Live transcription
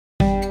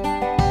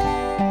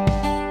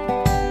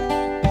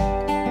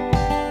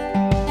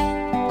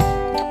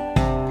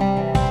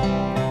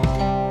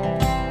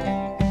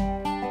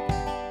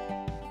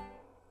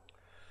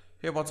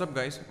What's up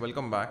guys,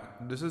 welcome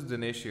back. This is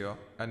Dinesh here,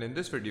 and in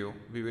this video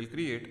we will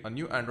create a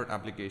new Android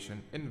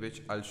application in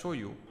which I'll show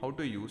you how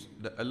to use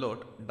the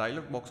Alert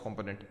Dialog Box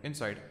component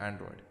inside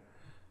Android.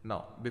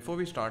 Now before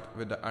we start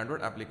with the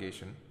Android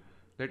application,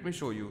 let me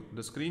show you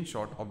the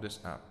screenshot of this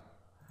app.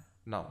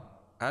 Now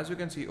as you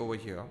can see over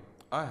here,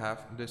 I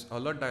have this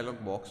Alert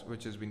Dialog Box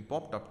which has been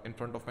popped up in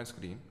front of my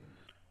screen.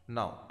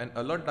 Now an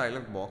Alert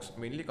Dialog Box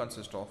mainly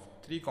consists of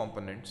three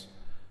components: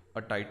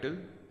 a title,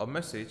 a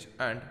message,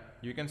 and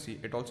you can see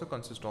it also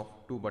consists of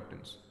two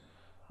buttons.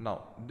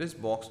 Now this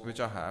box which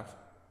I have,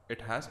 it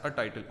has a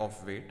title of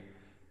wait.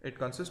 It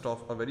consists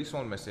of a very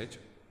small message,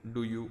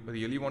 do you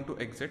really want to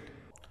exit?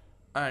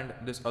 And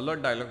this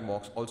alert dialog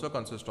box also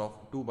consists of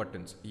two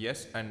buttons,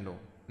 yes and no.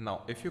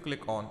 Now if you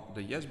click on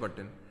the yes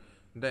button,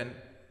 then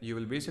you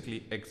will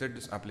basically exit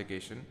this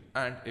application,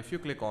 and if you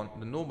click on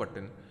the no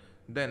button,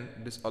 then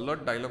this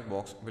alert dialog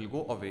box will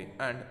go away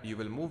and you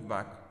will move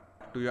back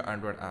to your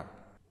Android app.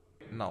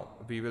 Now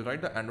we will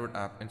write the Android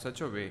app in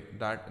such a way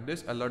that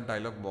this alert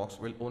dialog box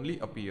will only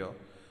appear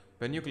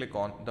when you click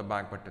on the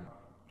back button.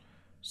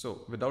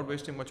 So without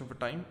wasting much of a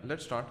time,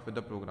 let's start with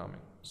the programming.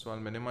 So I'll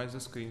minimize the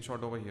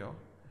screenshot over here.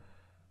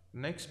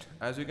 Next,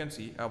 as you can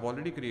see, I've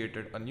already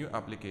created a new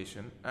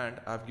application and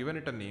I've given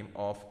it a name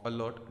of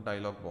Alert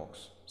Dialog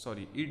Box.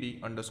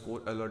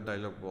 ed_alert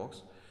dialog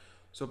box.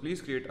 So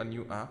please create a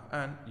new app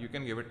and you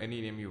can give it any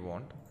name you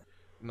want.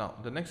 Now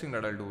the next thing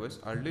that I'll do is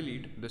I'll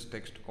delete this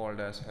text called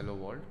as hello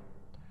world.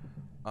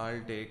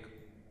 I'll take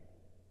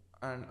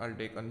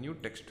a new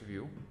text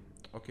view.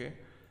 Okay,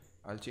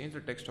 I'll change the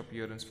text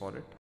appearance for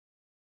it,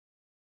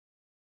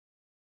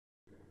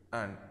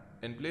 and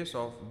in place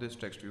of this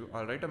text view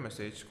I'll write a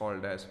message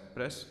called as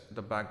press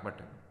the back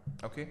button.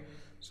 Okay,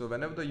 so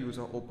whenever the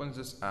user opens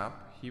this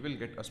app, he will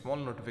get a small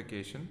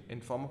notification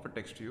in form of a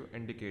text view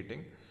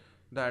indicating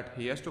that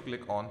he has to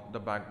click on the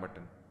back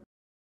button.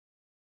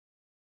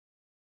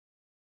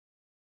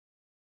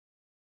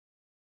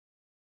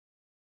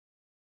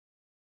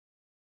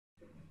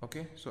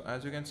 Okay, so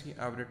as you can see,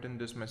 I've written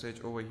this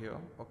message over here.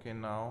 Okay,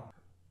 now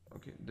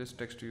this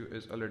text view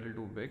is a little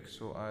too big,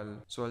 so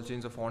I'll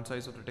change the font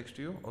size of the text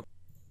view.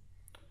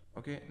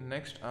 Okay,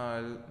 next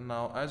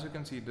now as you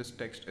can see, this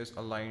text is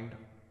aligned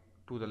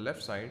to the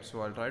left side,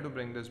 so I'll try to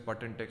bring this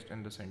button text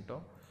in the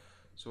center.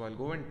 So I'll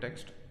go in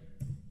text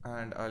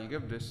and I'll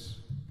give this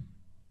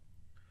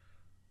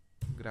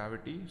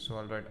gravity. So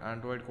I'll write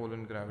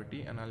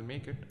Android:gravity and I'll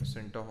make it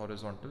center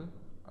horizontal.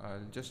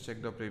 I'll just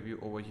check the preview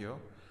over here.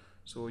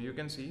 So you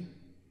can see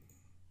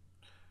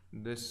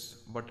this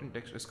button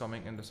text is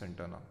coming in the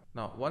center now.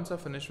 Now once I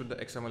finish with the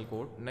XML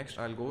code, next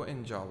I'll go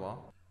in Java.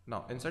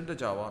 Now inside the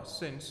Java,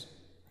 since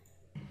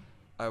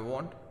I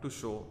want to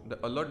show the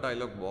alert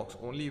dialog box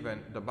only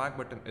when the back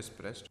button is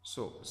pressed,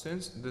 so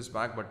since this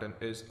back button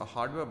is a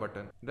hardware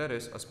button, there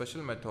is a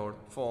special method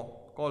for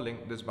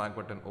calling this back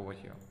button over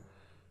here.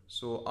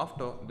 So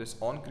after this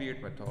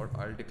onCreate method,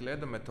 I'll declare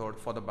the method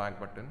for the back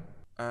button,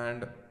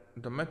 and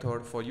the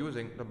method for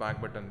using the back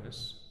button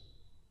is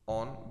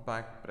on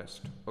back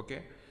pressed.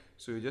 Okay,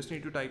 so you just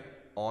need to type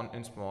on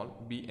in small,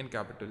 B in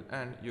capital,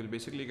 and you'll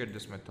basically get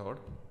this method.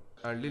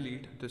 I'll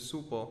delete this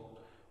super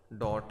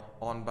dot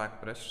on back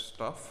pressed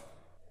stuff.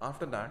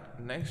 After that,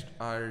 next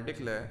I'll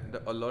declare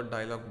the alert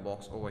dialog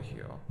box over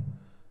here.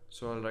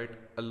 So I'll write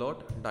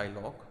alert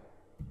dialog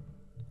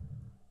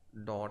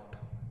dot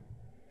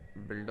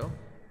builder.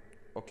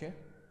 Okay,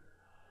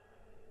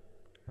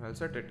 and I'll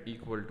set it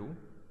equal to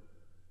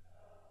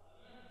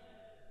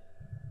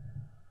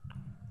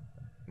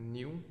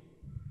new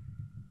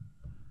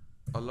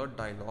alert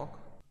dialog.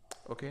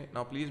 Okay,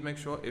 now please make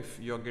sure if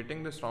you're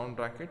getting this round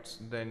brackets,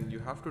 then you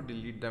have to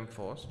delete them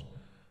first,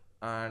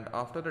 and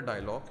after the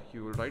dialog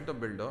you will write the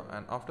builder,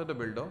 and after the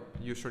builder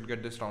you should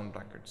get this round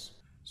brackets.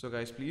 So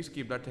guys, please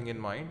keep that thing in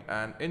mind,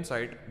 and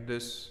inside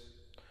this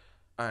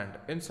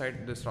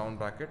round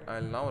bracket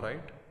I'll now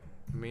write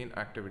main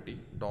activity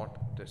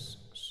dot this.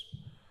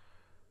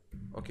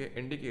 Okay,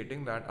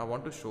 indicating that I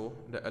want to show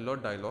the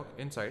alert dialog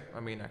inside a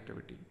main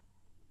activity.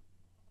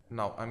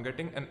 Now I'm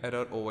getting an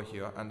error over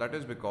here, and that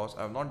is because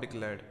I have not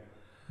declared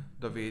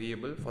the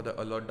variable for the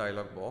alert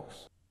dialog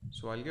box.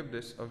 So I'll give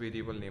this a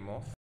variable name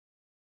of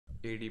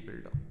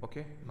ADBuilder.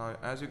 Okay, now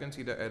as you can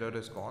see, the error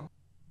is gone.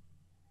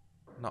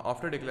 Now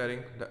after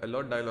declaring the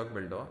alert dialog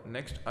builder,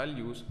 next I'll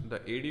use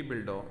the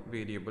ADBuilder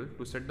variable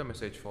to set the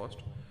message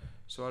first.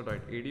 So I'll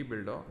write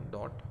ADBuilder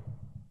dot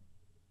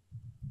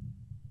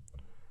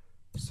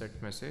set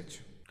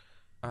message,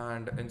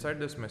 and inside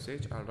this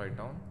message I'll write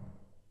down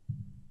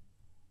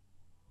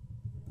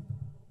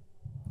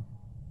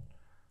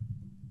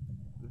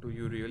do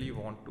you really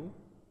want to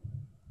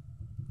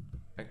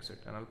exit,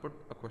 and I'll put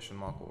a question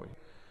mark over here.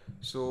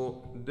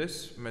 So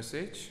this is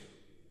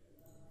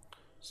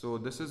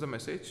a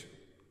message,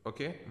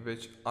 okay,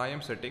 which I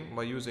am setting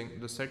by using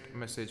the set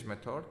message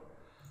method.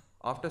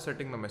 After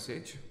setting the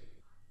message,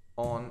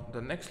 on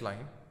the next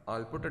line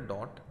I'll put a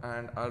dot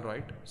and I'll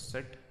write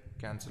set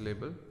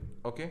cancelable.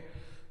 Okay,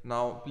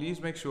 now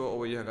please make sure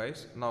over here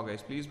guys,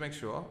 please make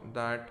sure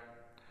that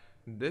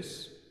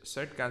this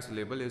set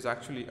cancelable is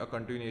actually a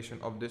continuation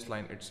of this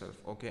line itself.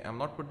 Okay, I'm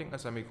not putting a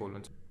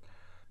semicolon.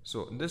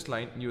 So this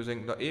line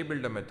using the a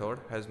builder method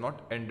has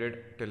not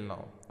ended till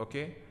now.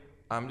 Okay,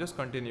 I'm just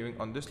continuing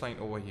on this line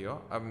over here.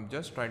 I'm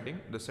just writing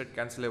the set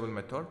cancelable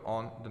method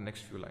on the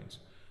next few lines.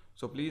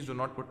 So please do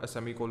not put a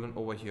semicolon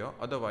over here,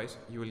 otherwise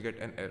you will get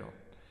an error.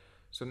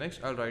 So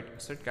next I'll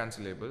write set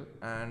cancelable,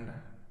 and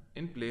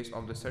in place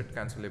of the set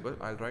cancelable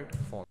I'll write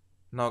false.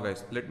 Now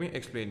guys, let me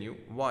explain you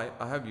why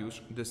I have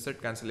used this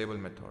set cancelable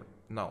method.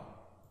 Now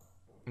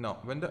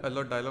when the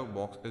alert dialog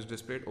box is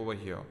displayed over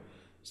here,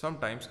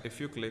 sometimes if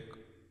you click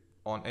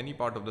on any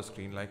part of the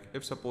screen, like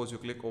if suppose you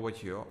click over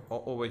here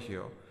or over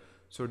here,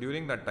 so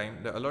during that time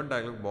the alert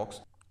dialog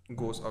box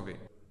goes away.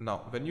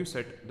 Now when you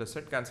set the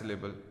set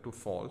cancelable to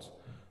false,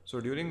 so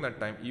during that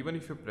time even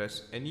if you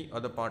press any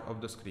other part of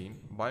the screen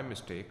by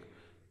mistake,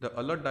 the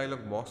alert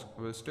dialog box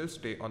will still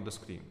stay on the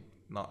screen.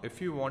 Now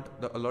if you want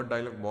the alert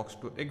dialog box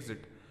to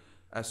exit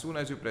as soon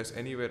as you press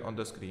anywhere on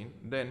the screen,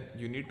 then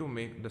you need to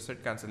make the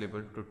set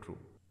cancelable to true.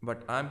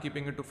 But I am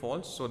keeping it to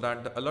false so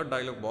that the alert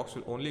dialog box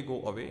will only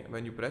go away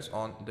when you press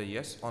on the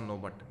yes or no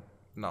button.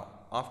 Now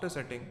after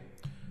setting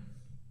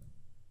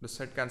the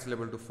set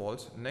cancelable to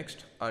false,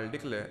 next I'll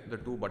declare the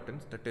two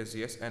buttons, that is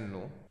yes and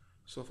no.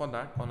 So for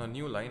that, on a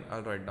new line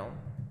I'll write down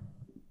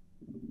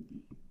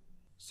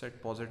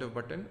set positive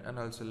button, and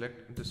I'll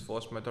select this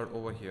first method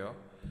over here.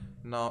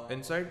 Now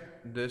inside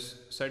this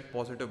set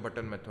positive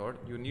button method,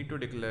 you need to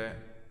declare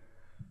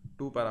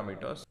two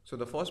parameters. So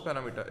the first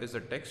parameter is the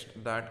text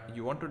that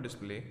you want to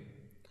display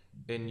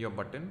in your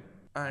button,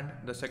 and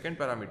the second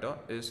parameter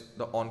is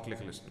the on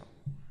click listener.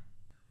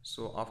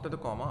 So after the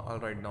comma I'll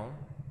write down,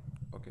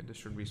 okay, this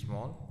should be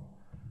small,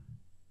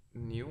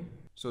 new.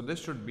 So this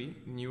should be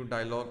new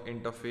dialog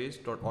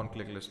interface dot on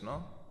click listener.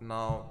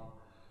 Now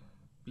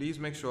please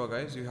make sure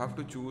guys, you have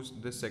to choose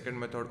this second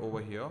method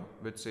over here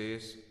which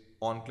says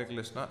on click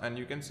listener, and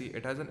you can see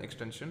it has an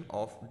extension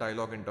of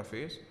dialog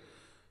interface.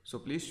 So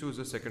please choose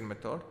the second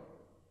method.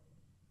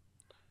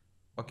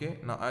 Okay,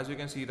 now as you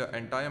can see, the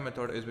entire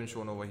method has been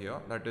shown over here,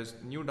 that is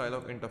new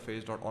dialog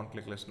interface dot on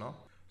click listener.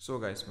 So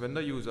guys, when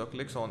the user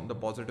clicks on the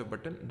positive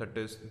button, that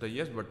is the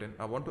yes button,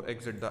 I want to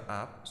exit the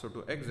app. So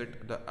to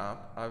exit the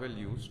app, I will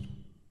use,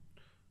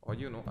 or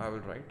I will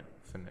write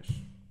finish.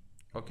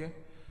 Okay.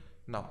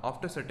 Now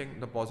after setting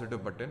the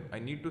positive button, I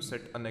need to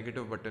set a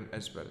negative button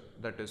as well.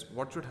 That is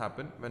what should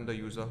happen when the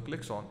user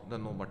clicks on the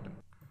no button.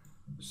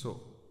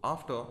 So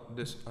after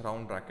this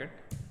round bracket,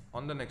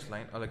 on the next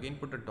line, I'll again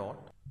put a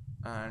dot,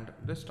 and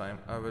this time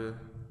I will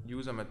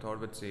use a method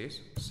which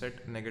says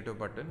set negative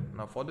button.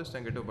 Now for this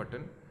negative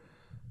button,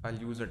 I'll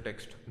use a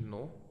text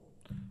no,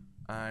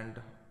 and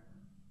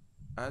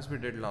as we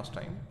did last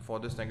time for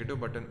this negative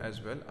button as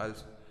well, I'll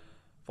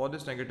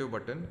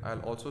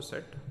also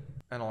set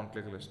an on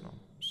click listener.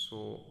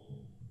 So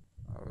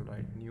I will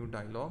write new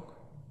dialog.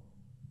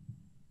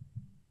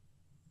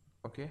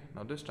 Okay,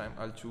 now this time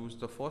I'll choose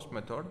the first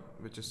method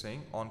which is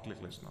saying on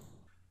click listener.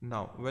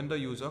 Now when the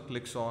user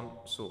clicks on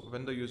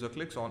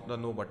the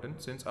no button,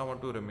 since I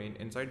want to remain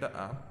inside the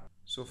app,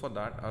 so for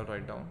that I'll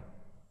write down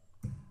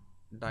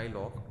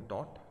dialog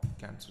dot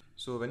cancel.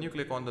 So when you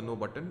click on the no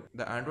button,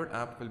 the Android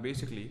app will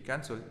basically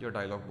cancel your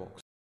dialog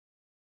box.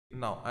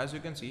 Now as you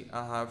can see,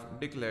 I have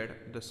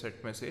declared the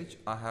set message,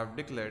 I have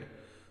declared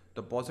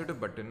the positive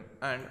button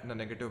and the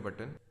negative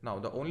button. Now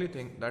the only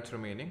thing that's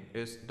remaining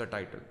is the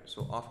title.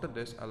 So after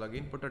this I'll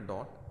again put a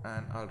dot,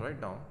 and I'll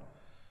write down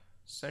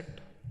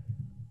set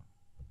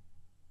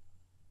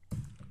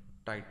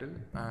title,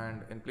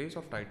 and in place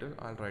of title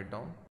I'll write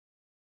down,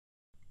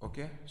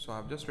 okay, so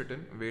I've just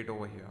written wait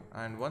over here,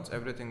 and once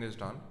everything is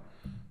done,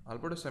 I'll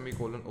put a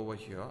semicolon over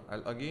here.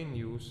 I'll again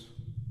use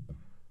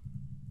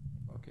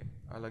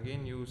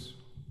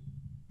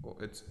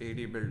it's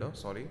AD builder,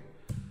 sorry.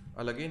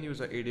 I'll again use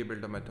the AD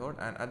builder method,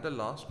 and at the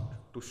last,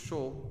 to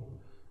show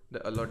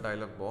the alert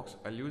dialog box,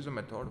 I'll use a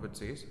method which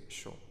says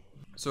show.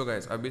 So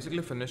guys, I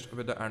basically finished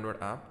with the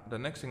Android app. The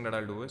next thing that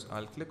I'll do is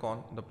I'll click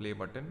on the play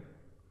button,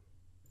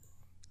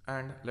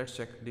 and let's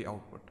check the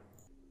output.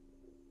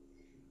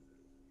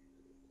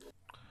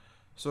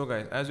 So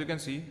guys, as you can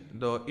see,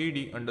 the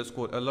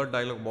ed_alert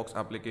dialog box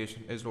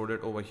application is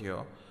loaded over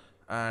here,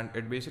 and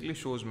it basically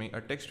shows me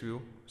a text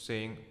view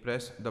saying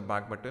press the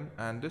back button,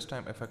 and this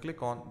time if I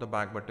click on the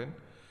back button,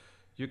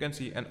 you can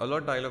see an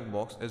alert dialog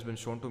box has been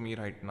shown to me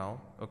right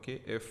now.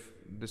 Okay, if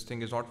this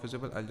thing is not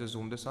visible, I'll just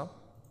zoom this up.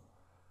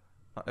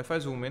 If I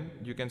zoom in,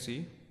 you can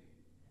see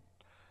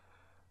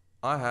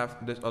I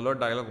have this alert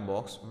dialog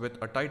box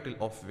with a title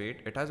of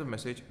wait. It has a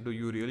message, do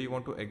you really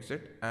want to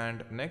exit?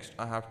 And next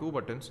I have two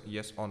buttons,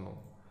 yes or no.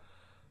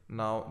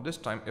 Now this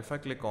time if I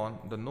click on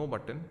the no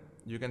button,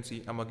 you can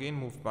see I'm again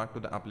moved back to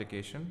the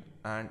application,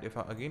 and if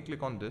I again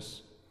click on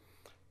this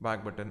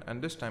back button,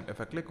 and this time if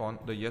I click on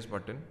the yes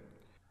button,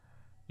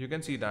 you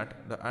can see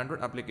that the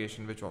Android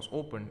application which was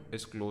opened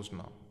is closed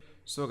now.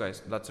 So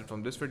guys, that's it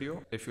from this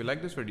video. If you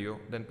like this video,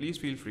 then please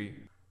feel free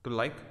to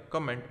like,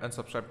 comment and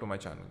subscribe to my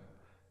channel.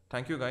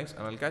 Thank you guys,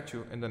 and I'll catch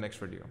you in the next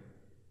video.